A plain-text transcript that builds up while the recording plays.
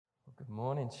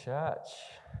Morning, church.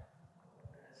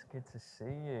 It's good to see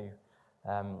you.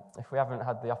 If we haven't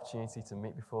had the opportunity to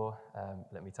meet before,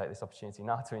 let me take this opportunity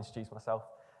now to introduce myself.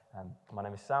 My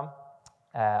name is Sam.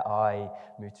 I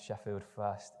moved to Sheffield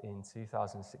first in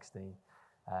 2016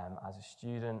 as a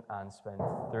student and spent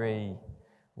 3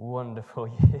 wonderful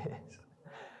years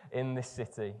in this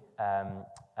city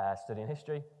studying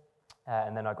history.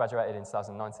 And then I graduated in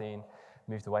 2019.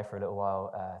 Moved away for a little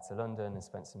while to London and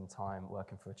spent some time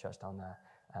working for a church down there.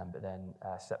 But then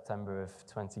September of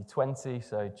 2020,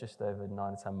 so just over 9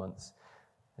 or 10 months.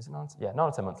 Is it 9? Yeah, 9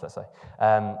 or 10 months, let's say.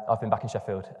 I've been back in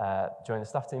Sheffield, joined the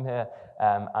staff team here.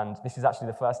 And this is actually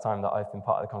the first time that I've been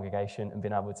part of the congregation and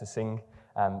been able to sing.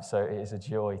 So it is a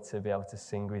joy to be able to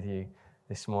sing with you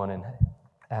this morning.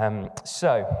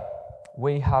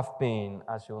 We have been,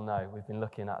 as you'll know, we've been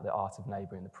looking at the art of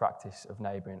neighbouring, the practice of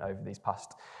neighbouring over these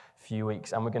past few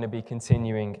weeks, and we're going to be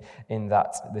continuing in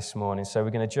that this morning. So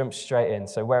we're going to jump straight in.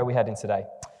 So where are we heading today?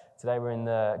 Today we're in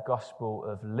the Gospel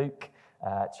of Luke,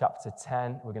 chapter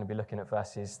 10. We're going to be looking at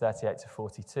verses 38 to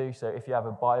 42. So if you have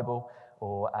a Bible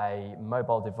or a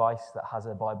mobile device that has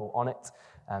a Bible on it,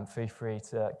 feel free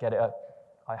to get it up.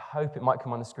 I hope it might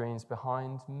come on the screens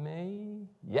behind me.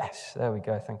 Yes, there we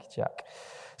go. Thank you, Jack.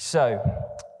 So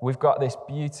we've got this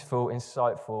beautiful,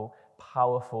 insightful,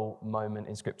 powerful moment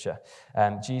in Scripture.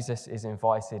 Jesus is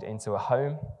invited into a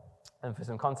home. And for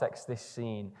some context, this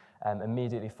scene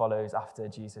immediately follows after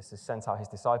Jesus has sent out his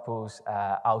disciples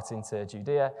out into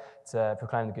Judea to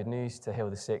proclaim the good news, to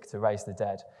heal the sick, to raise the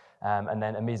dead. And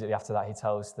then immediately after that, he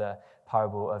tells the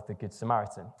parable of the Good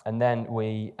Samaritan. And then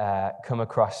we come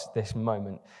across this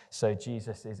moment. So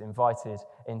Jesus is invited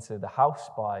into the house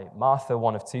by Martha,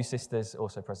 one of 2 sisters.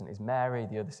 Also present is Mary,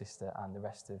 the other sister, and the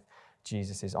rest of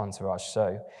Jesus' entourage.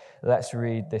 So let's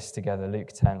read this together, Luke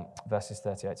 10, verses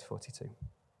 38 to 42.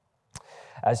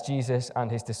 As Jesus and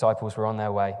his disciples were on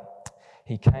their way,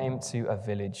 he came to a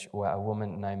village where a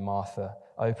woman named Martha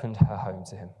opened her home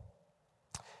to him.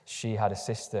 She had a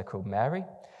sister called Mary,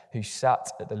 who sat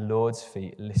at the Lord's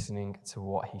feet listening to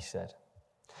what he said.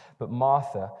 But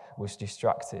Martha was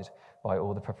distracted by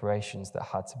all the preparations that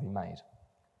had to be made.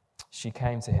 She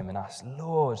came to him and asked,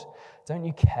 "Lord, don't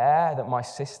you care that my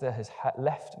sister has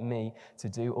left me to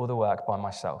do all the work by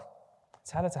myself?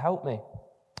 Tell her to help me."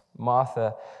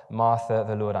 "Martha, Martha,"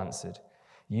 the Lord answered,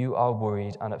 "you are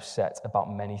worried and upset about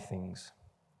many things,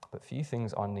 but few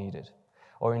things are needed,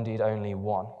 or indeed only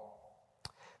one.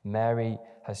 Mary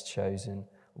has chosen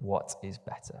what is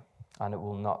better, and it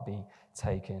will not be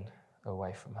taken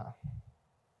away from her."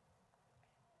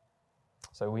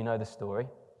 So we know the story.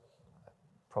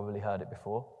 Probably heard it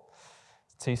before.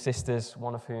 2 sisters,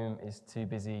 one of whom is too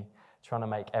busy trying to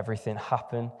make everything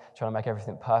happen, trying to make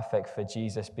everything perfect for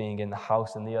Jesus being in the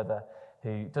house, and the other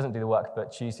who doesn't do the work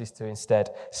but chooses to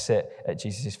instead sit at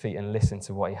Jesus' feet and listen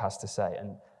to what he has to say.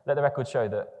 And let the record show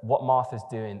that what Martha's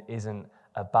doing isn't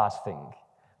a bad thing.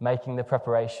 Making the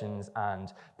preparations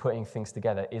and putting things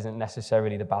together isn't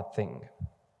necessarily the bad thing.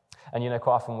 And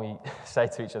quite often we say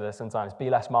to each other sometimes, be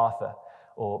less Martha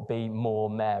or be more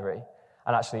Mary.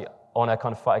 And actually, I want to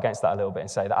kind of fight against that a little bit and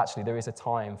say that actually there is a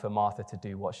time for Martha to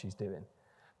do what she's doing,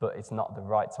 but it's not the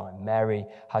right time. Mary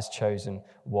has chosen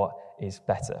what is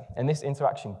better. And this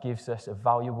interaction gives us a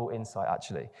valuable insight,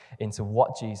 actually, into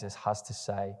what Jesus has to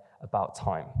say about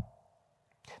time.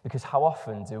 Because how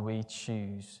often do we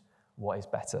choose what is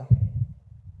better?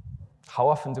 How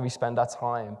often do we spend our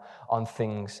time on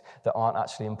things that aren't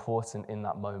actually important in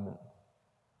that moment?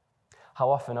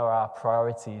 How often are our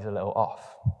priorities a little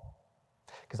off?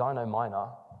 Because I know mine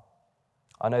are.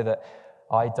 I know that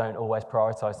I don't always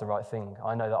prioritize the right thing.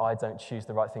 I know that I don't choose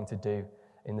the right thing to do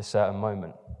in the certain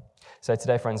moment. So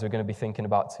today, friends, we're going to be thinking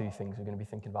about 2 things. We're going to be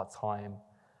thinking about time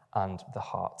and the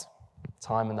heart.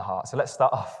 Time and the heart. So let's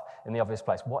start off in the obvious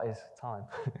place. What is time?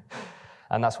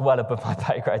 And that's well above my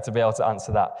pay grade to be able to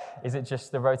answer that. Is it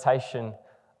just the rotation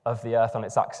of the earth on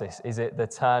its axis? Is it the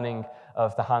turning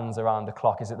of the hands around a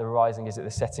clock? Is it the rising? Is it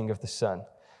the setting of the sun?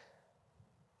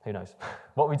 Who knows?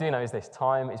 What we do know is this: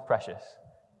 time is precious.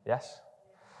 Yes?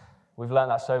 We've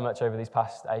learned that so much over these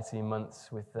past 18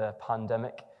 months with the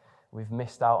pandemic. We've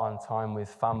missed out on time with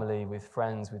family, with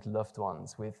friends, with loved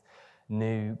ones, with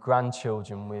new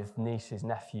grandchildren, with nieces,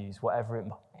 nephews, whatever it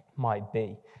might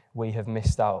be. We have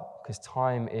missed out because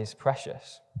time is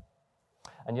precious.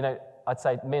 And I'd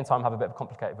say me and time have a bit of a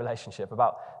complicated relationship.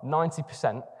 About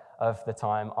 90% of the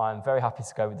time, I'm very happy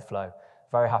to go with the flow.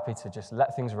 Very happy to just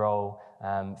let things roll,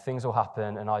 things will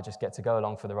happen, and I just get to go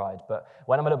along for the ride. But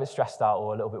when I'm a little bit stressed out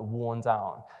or a little bit worn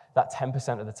down, that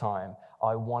 10% of the time,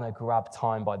 I want to grab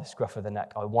time by the scruff of the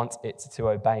neck. I want it to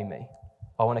obey me.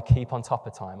 I want to keep on top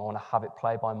of time. I want to have it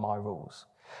play by my rules.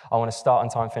 I want to start on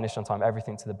time, finish on time,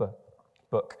 everything to the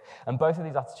book. And both of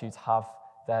these attitudes have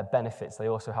their benefits. They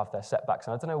also have their setbacks.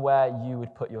 And I don't know where you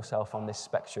would put yourself on this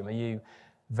spectrum. Are you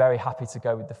very happy to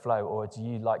go with the flow, or do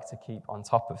you like to keep on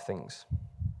top of things?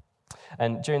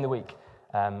 And during the week,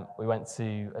 we went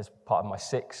to, as part of my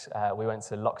six, we went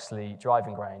to Loxley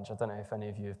Driving Range. I don't know if any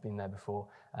of you have been there before.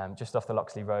 Just off the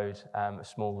Loxley Road, a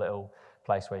small little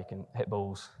place where you can hit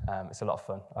balls. It's a lot of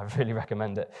fun. I really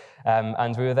recommend it.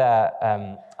 And we were there,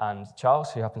 and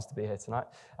Charles, who happens to be here tonight,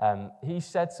 he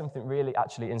said something really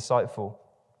actually insightful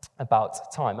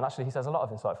about time. And actually, he says a lot of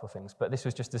insightful things, but this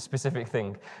was just a specific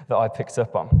thing that I picked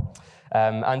up on.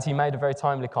 And he made a very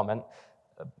timely comment,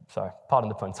 pardon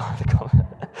the pun, timely comment,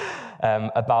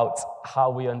 about how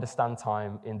we understand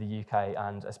time in the UK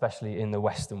and especially in the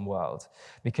Western world.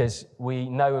 Because we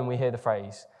know when we hear the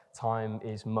phrase, time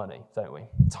is money, don't we?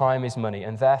 Time is money,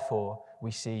 and therefore we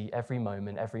see every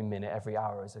moment, every minute, every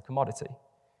hour as a commodity.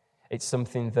 It's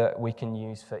something that we can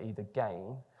use for either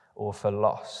gain or for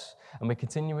loss. And we're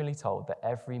continually told that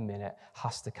every minute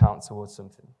has to count towards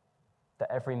something,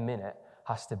 that every minute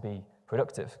has to be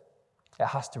productive. It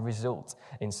has to result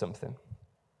in something.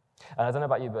 And I don't know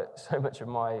about you, but so much of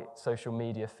my social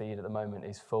media feed at the moment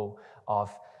is full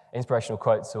of inspirational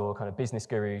quotes or kind of business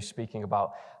gurus speaking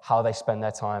about how they spend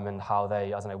their time and how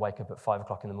they, wake up at 5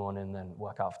 o'clock in the morning and then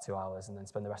work out for 2 hours and then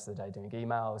spend the rest of the day doing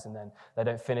emails, and then they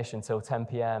don't finish until 10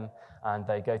 p.m. and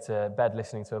they go to bed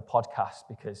listening to a podcast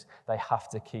because they have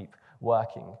to keep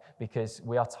working, because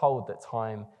we are told that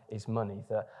time is money,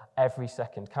 that every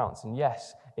second counts. And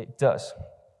yes, it does.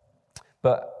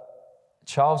 But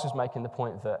Charles was making the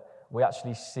point that we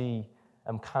actually see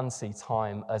and can see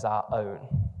time as our own.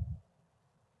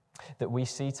 That we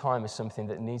see time as something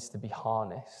that needs to be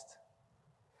harnessed,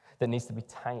 that needs to be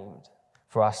tamed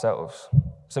for ourselves,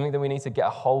 something that we need to get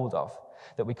a hold of,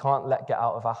 that we can't let get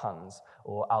out of our hands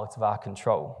or out of our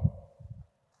control.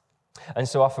 And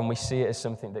so often we see it as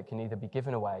something that can either be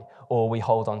given away or we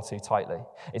hold on to tightly.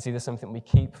 It's either something we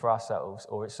keep for ourselves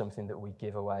or it's something that we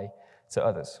give away to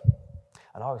others.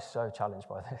 And I was so challenged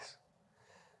by this.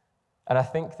 And I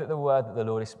think that the word that the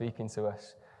Lord is speaking to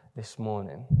us this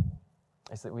morning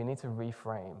is that we need to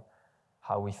reframe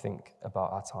how we think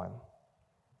about our time.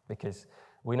 Because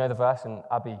we know the verse, and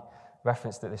Abby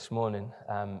referenced it this morning,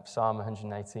 Psalm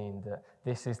 118, that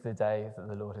this is the day that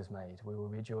the Lord has made. We will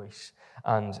rejoice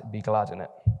and be glad in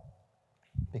it.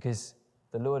 Because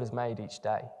the Lord has made each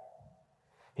day.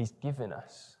 He's given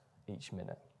us each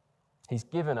minute. He's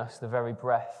given us the very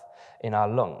breath in our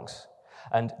lungs.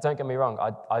 And don't get me wrong,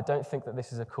 I don't think that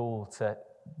this is a call to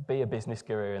be a business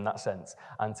guru in that sense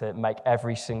and to make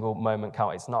every single moment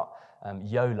count. It's not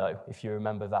YOLO, if you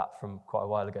remember that from quite a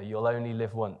while ago. You'll only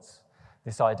live once.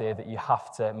 This idea that you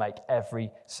have to make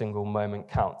every single moment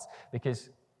count. Because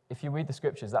if you read the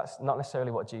scriptures, that's not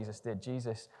necessarily what Jesus did.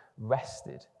 Jesus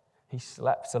rested. He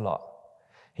slept a lot.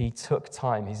 He took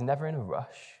time. He's never in a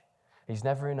rush. He's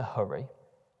never in a hurry.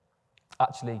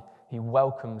 Actually, he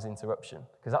welcomes interruption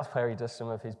because that's where he does some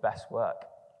of his best work.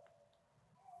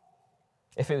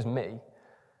 If it was me,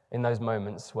 in those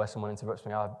moments where someone interrupts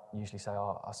me, I'd usually say,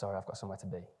 oh, sorry, I've got somewhere to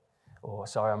be. Or,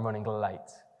 sorry, I'm running late.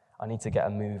 I need to get a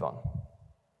move on.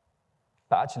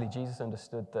 But actually, Jesus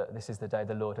understood that this is the day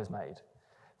the Lord has made,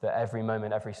 that every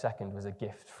moment, every second was a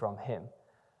gift from him.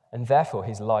 And therefore,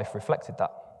 his life reflected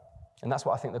that. And that's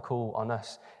what I think the call on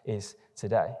us is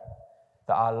today,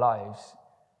 that our lives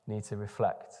need to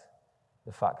reflect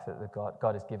the fact that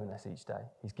God has given us each day.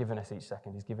 He's given us each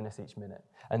second. He's given us each minute.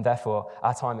 And therefore,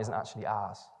 our time isn't actually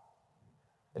ours.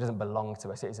 It doesn't belong to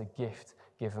us. It is a gift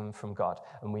given from God.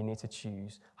 And we need to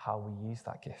choose how we use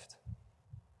that gift.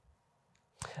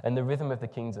 And the rhythm of the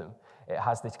kingdom, it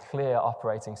has this clear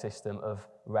operating system of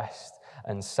rest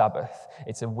and Sabbath.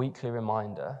 It's a weekly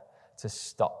reminder to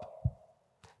stop,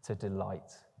 to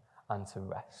delight, and to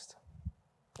rest.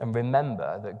 And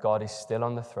remember that God is still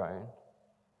on the throne,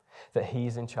 that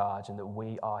he's in charge, and that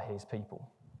we are his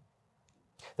people.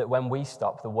 That when we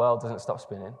stop, the world doesn't stop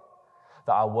spinning,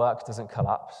 that our work doesn't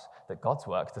collapse, that God's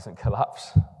work doesn't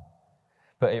collapse.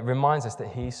 But it reminds us that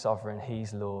he's sovereign,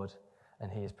 he's Lord,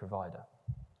 and he is provider.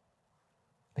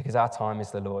 Because our time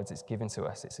is the Lord's, it's given to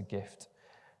us, it's a gift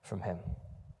from him.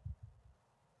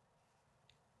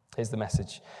 Here's the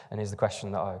message, and here's the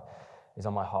question that is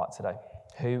on my heart today.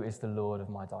 Who is the Lord of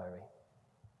my diary?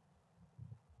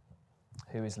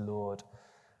 Who is Lord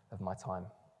of my time?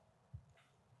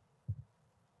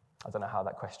 I don't know how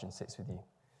that question sits with you.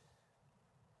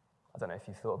 I don't know if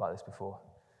you've thought about this before.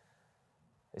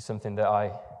 It's something that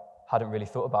I hadn't really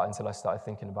thought about until I started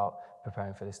thinking about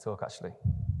preparing for this talk, actually.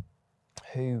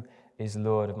 Who is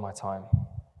Lord of my time.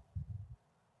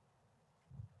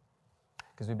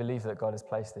 Because we believe that God has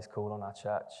placed this call on our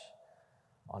church,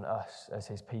 on us as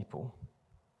his people,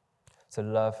 to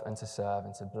love and to serve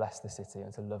and to bless the city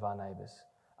and to love our neighbours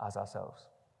as ourselves.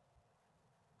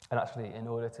 And actually, in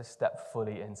order to step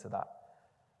fully into that,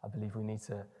 I believe we need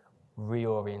to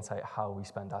reorientate how we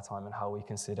spend our time and how we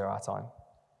consider our time.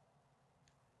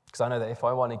 Because I know that if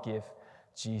I want to give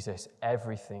Jesus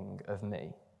everything of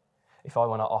me, if I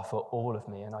want to offer all of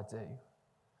me, and I do,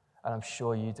 and I'm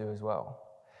sure you do as well,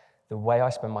 the way I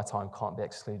spend my time can't be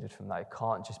excluded from that. It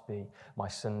can't just be my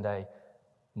Sunday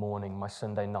morning, my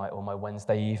Sunday night, or my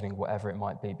Wednesday evening, whatever it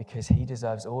might be, because he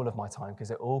deserves all of my time,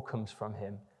 because it all comes from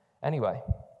him anyway.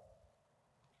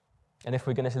 And if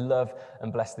we're going to love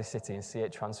and bless this city and see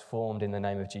it transformed in the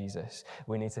name of Jesus,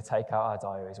 we need to take out our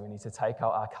diaries, we need to take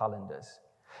out our calendars,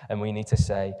 and we need to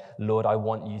say, Lord, I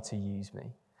want you to use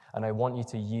me, and I want you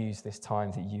to use this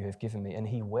time that you have given me, and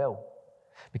he will.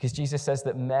 Because Jesus says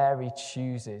that Mary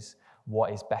chooses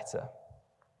what is better.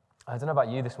 I don't know about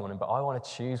you this morning, but I want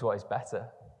to choose what is better.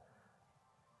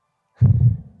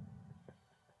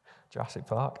 Jurassic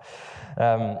Park.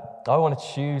 I want to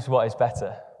choose what is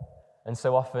better. And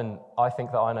so often, I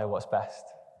think that I know what's best.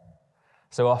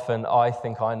 So often, I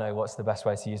think I know what's the best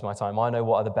way to use my time. I know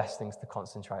what are the best things to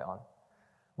concentrate on.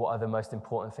 What are the most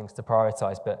important things to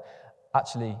prioritize. But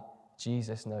actually,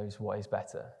 Jesus knows what is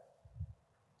better.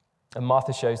 And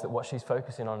Martha shows that what she's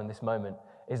focusing on in this moment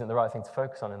isn't the right thing to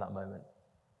focus on in that moment.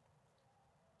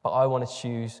 But I want to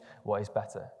choose what is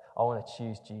better. I want to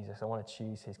choose Jesus. I want to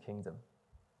choose his kingdom.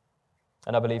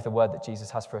 And I believe the word that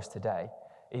Jesus has for us today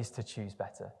is to choose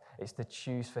better. It's to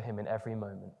choose for him in every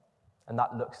moment. And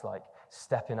that looks like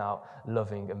stepping out,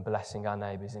 loving and blessing our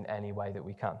neighbours in any way that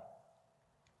we can.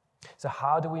 So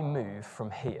how do we move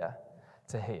from here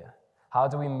to here? How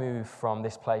do we move from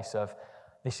this place of,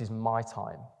 this is my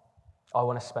time, I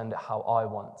want to spend it how I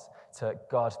want, to,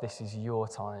 God, this is your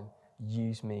time,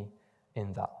 use me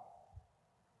in that?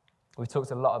 We've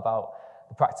talked a lot about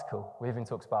the practical. We even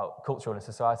talked about cultural and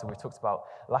societal. We talked about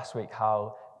last week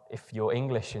how if you're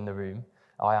English in the room,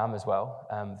 I am as well,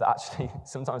 that actually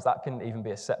sometimes that can even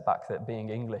be a setback, that being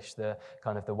English, the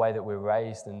kind of the way that we're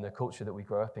raised and the culture that we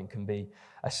grow up in can be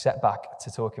a setback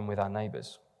to talking with our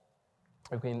neighbours.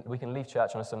 We can leave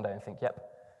church on a Sunday and think, yep,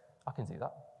 I can do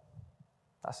that.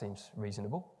 That seems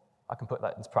reasonable. I can put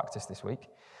that into practice this week.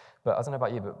 But I don't know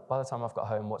about you, but by the time I've got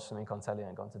home, watched something on telly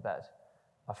and gone to bed,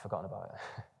 I've forgotten about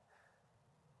it.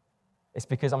 It's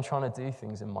because I'm trying to do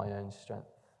things in my own strength.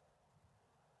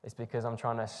 It's because I'm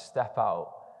trying to step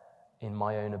out in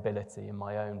my own ability, in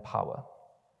my own power.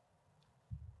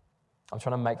 I'm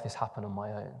trying to make this happen on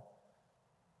my own.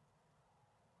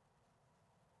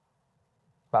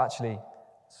 But actually,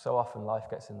 so often life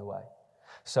gets in the way.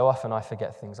 So often I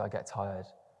forget things, I get tired,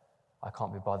 I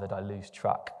can't be bothered, I lose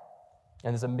track.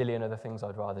 And there's a million other things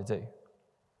I'd rather do.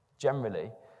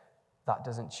 Generally, that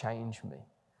doesn't change me.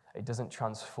 It doesn't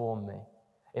transform me.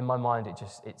 In my mind,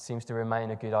 it seems to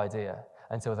remain a good idea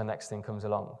until the next thing comes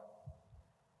along.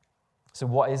 So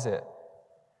what is it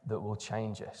that will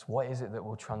change us? What is it that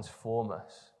will transform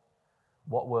us?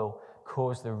 What will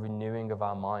cause the renewing of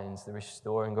our minds, the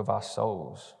restoring of our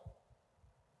souls?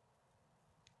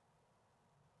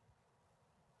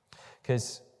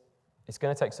 Because it's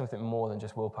going to take something more than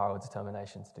just willpower or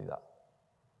determination to do that.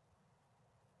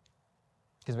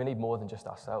 Because we need more than just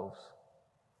ourselves.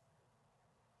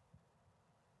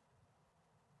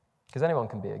 Because anyone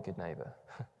can be a good neighbour.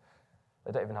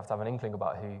 They don't even have to have an inkling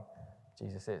about who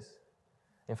Jesus is.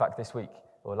 In fact, this week,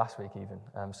 or last week even,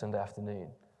 Sunday afternoon,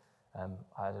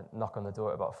 I had a knock on the door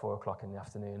at about 4 o'clock in the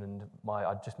afternoon, and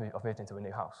I've moved into a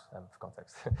new house, for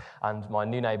context. And my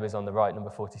new neighbours on the right, number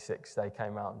 46, they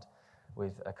came round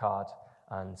with a card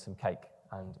and some cake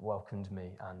and welcomed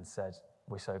me and said,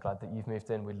 we're so glad that you've moved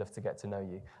in, we'd love to get to know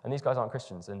you. And these guys aren't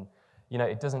Christians, and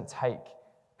it doesn't take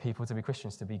people to be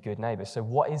Christians to be good neighbours. So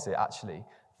what is it actually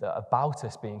about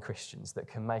us being Christians that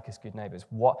can make us good neighbours?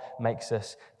 What makes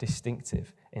us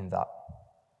distinctive in that?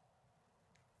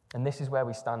 And this is where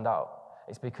we stand out.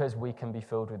 It's because we can be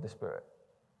filled with the Spirit.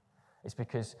 It's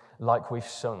because, like we've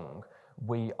sung,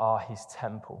 we are his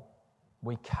temple.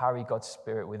 We carry God's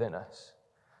Spirit within us.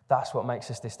 That's what makes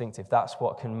us distinctive. That's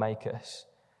what can make us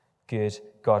good,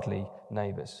 godly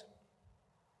neighbours.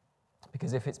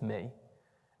 Because if it's me,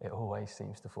 it always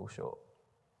seems to fall short.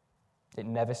 It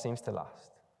never seems to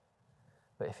last.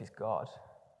 But if it's God,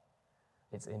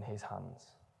 it's in his hands.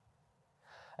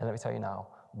 And let me tell you now,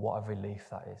 what a relief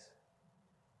that is.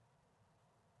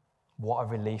 What a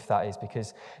relief that is,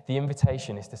 because the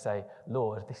invitation is to say,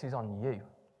 Lord, this is on you.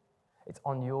 It's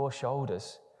on your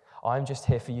shoulders. I'm just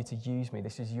here for you to use me.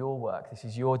 This is your work. This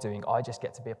is your doing. I just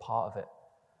get to be a part of it.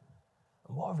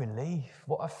 And what a relief,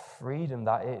 what a freedom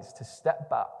that is to step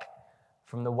back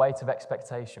from the weight of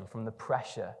expectation, from the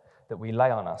pressure that we lay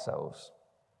on ourselves,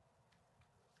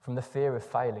 from the fear of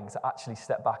failing, to actually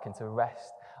step back and to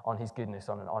rest on his goodness,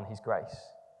 on his grace.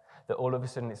 That all of a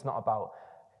sudden it's not about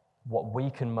what we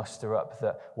can muster up,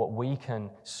 that what we can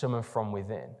summon from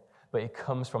within, but it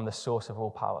comes from the source of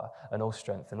all power and all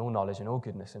strength and all knowledge and all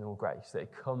goodness and all grace, that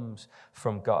it comes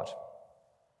from God.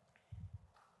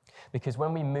 Because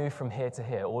when we move from here to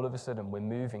here, all of a sudden we're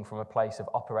moving from a place of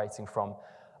operating from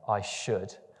I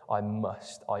should, I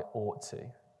must, I ought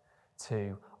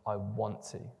to I want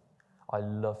to, I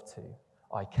love to,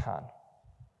 I can.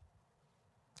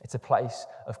 It's a place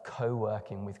of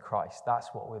co-working with Christ. That's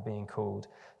what we're being called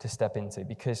to step into,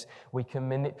 because we can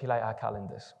manipulate our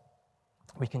calendars.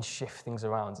 We can shift things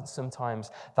around, and sometimes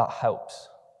that helps.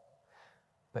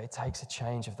 But it takes a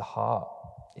change of the heart.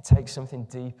 It takes something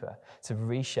deeper to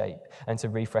reshape and to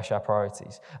refresh our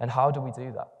priorities. And how do we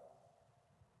do that?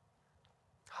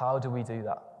 How do we do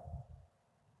that?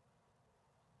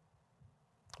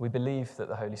 We believe that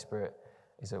the Holy Spirit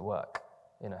is at work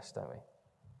in us, don't we?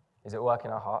 He's at work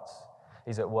in our hearts.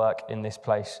 He's at work in this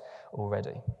place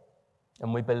already.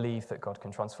 And we believe that God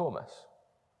can transform us.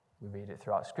 We read it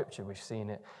throughout Scripture. We've seen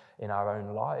it in our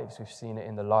own lives. We've seen it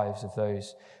in the lives of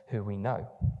those who we know.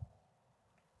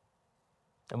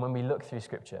 And when we look through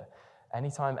Scripture,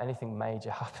 anytime anything major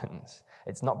happens,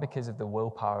 it's not because of the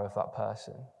willpower of that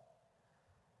person.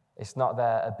 It's not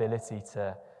their ability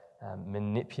to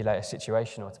manipulate a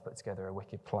situation or to put together a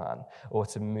wicked plan or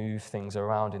to move things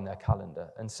around in their calendar.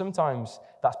 And sometimes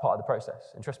that's part of the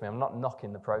process. And trust me, I'm not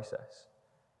knocking the process.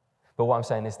 But what I'm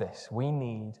saying is this: we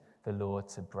need the Lord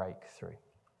to break through.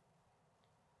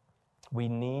 We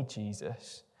need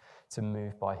Jesus to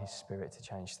move by his Spirit to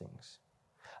change things.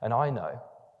 And I know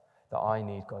that I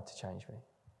need God to change me.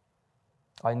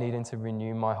 I need him to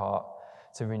renew my heart,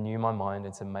 to renew my mind,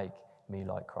 and to make me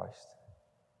like Christ.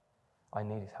 I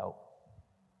need his help.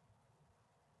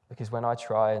 Because when I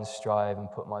try and strive and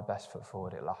put my best foot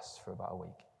forward, it lasts for about a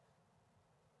week.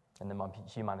 And then my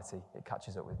humanity, it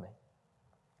catches up with me.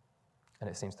 And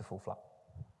it seems to fall flat.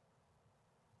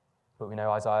 But we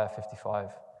know Isaiah 55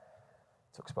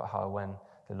 talks about how when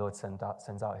the Lord sends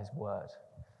out his word,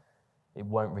 it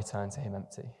won't return to him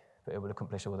empty, but it will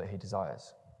accomplish all that he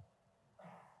desires.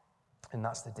 And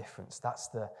that's the difference. That's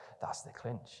the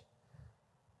clinch.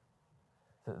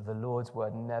 That the Lord's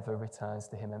word never returns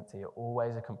to him empty. It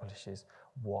always accomplishes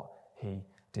what he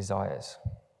desires.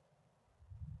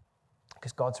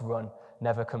 Because God's run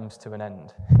never comes to an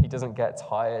end. He doesn't get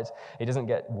tired. He doesn't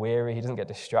get weary. He doesn't get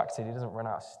distracted. He doesn't run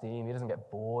out of steam. He doesn't get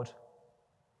bored.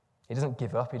 He doesn't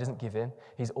give up. He doesn't give in.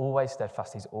 He's always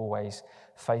steadfast. He's always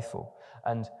faithful.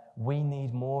 And we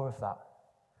need more of that.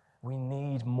 We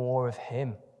need more of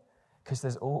him, because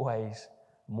there's always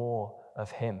more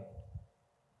of him.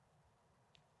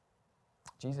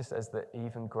 Jesus says that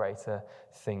even greater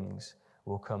things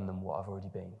will come than what have already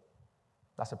been.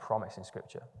 That's a promise in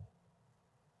Scripture.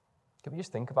 Can we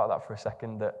just think about that for a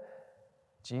second, that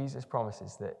Jesus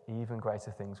promises that even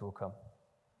greater things will come.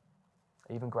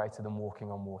 Even greater than walking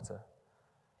on water.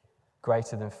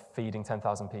 Greater than feeding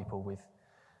 10,000 people with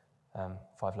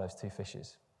 5 loaves, 2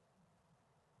 fishes.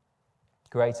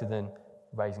 Greater than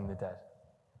raising the dead.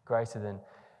 Greater than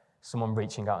someone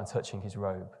reaching out and touching his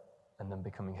robe and then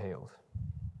becoming healed.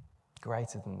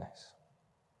 Greater than this.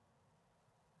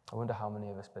 I wonder how many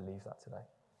of us believe that today.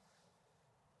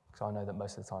 Because I know that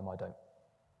most of the time I don't.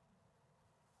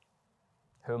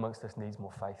 Who amongst us needs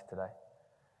more faith today?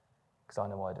 Because I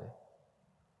know I do.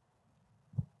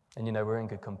 And you know, we're in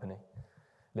good company.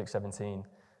 Luke 17,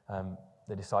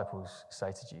 the disciples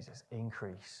say to Jesus,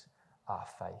 increase our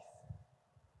faith.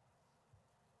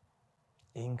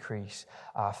 Increase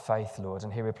our faith, Lord.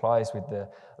 And he replies with the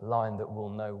line that we'll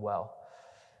know well.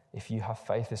 If you have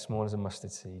faith as small as a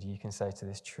mustard seed, you can say to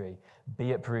this tree,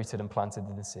 be uprooted and planted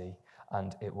in the sea,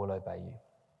 and it will obey you.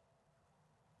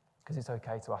 Because it's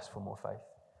okay to ask for more faith.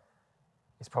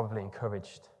 It's probably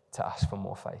encouraged to ask for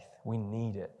more faith. We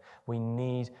need it. We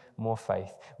need more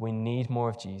faith. We need more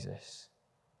of Jesus.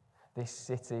 This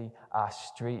city, our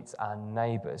streets, our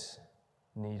neighbours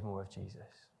need more of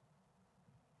Jesus.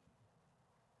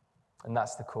 And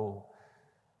that's the call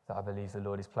that I believe the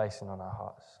Lord is placing on our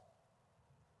hearts.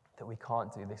 That we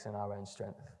can't do this in our own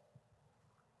strength.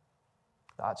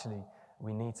 That actually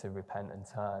we need to repent and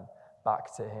turn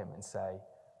back to him and say,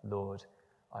 Lord,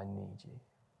 I need you.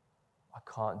 I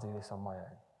can't do this on my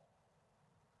own.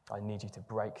 I need you to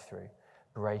break through,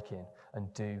 break in,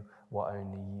 and do what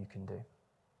only you can do.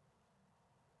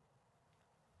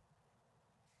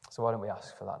 So why don't we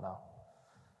ask for that now?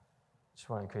 Just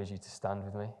want to encourage you to stand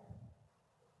with me.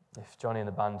 If Johnny and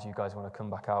the band, you guys want to come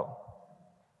back out.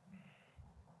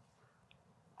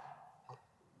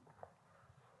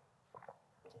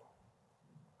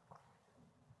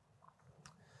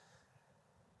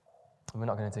 And we're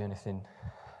not going to do anything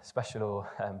special or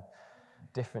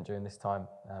different during this time,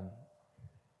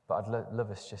 but I'd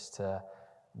love us just to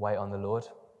wait on the Lord,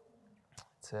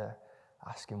 to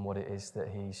ask him what it is that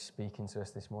he's speaking to us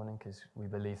this morning, because we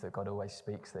believe that God always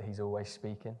speaks, that he's always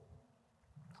speaking,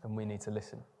 and we need to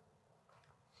listen.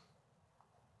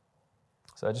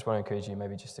 So I just want to encourage you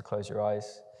maybe just to close your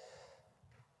eyes,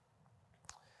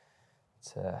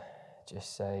 to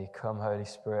just say, "Come, Holy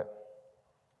Spirit,"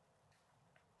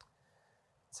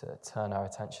 to turn our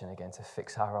attention again, to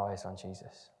fix our eyes on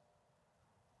Jesus.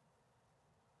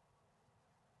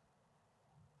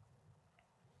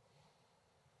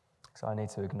 So I need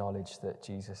to acknowledge that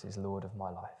Jesus is Lord of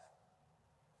my life,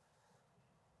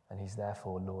 and he's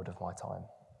therefore Lord of my time.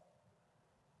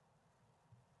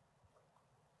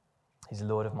 He's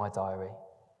Lord of my diary.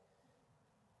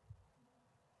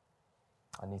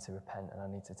 I need to repent and I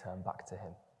need to turn back to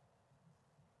him.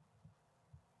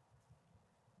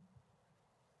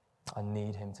 I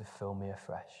need him to fill me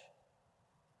afresh.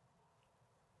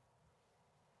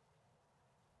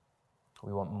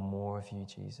 We want more of you,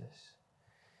 Jesus.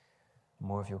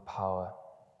 More of your power.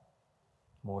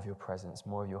 More of your presence.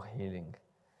 More of your healing.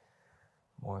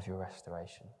 More of your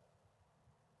restoration.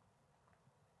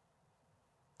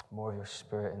 More of your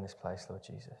Spirit in this place, Lord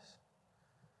Jesus.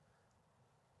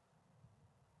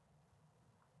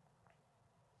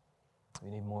 We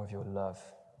need more of your love.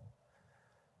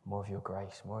 More of your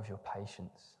grace, more of your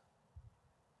patience.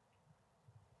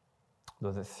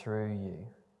 Lord, that through you,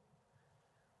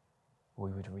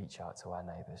 we would reach out to our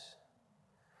neighbours,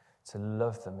 to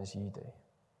love them as you do,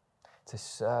 to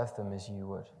serve them as you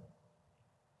would.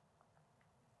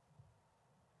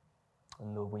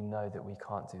 And Lord, we know that we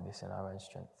can't do this in our own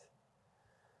strength.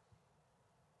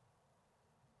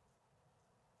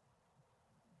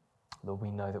 Lord, we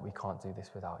know that we can't do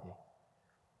this without you.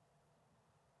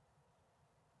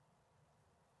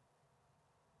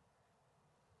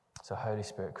 So Holy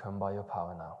Spirit, come by your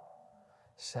power now.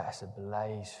 Set us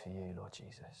ablaze for you, Lord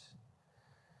Jesus.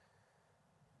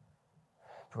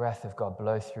 Breath of God,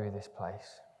 blow through this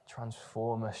place.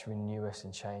 Transform us, renew us,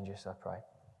 and change us, I pray.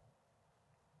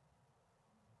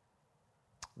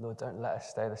 Lord, don't let us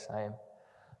stay the same.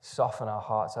 Soften our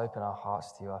hearts, open our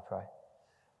hearts to you, I pray.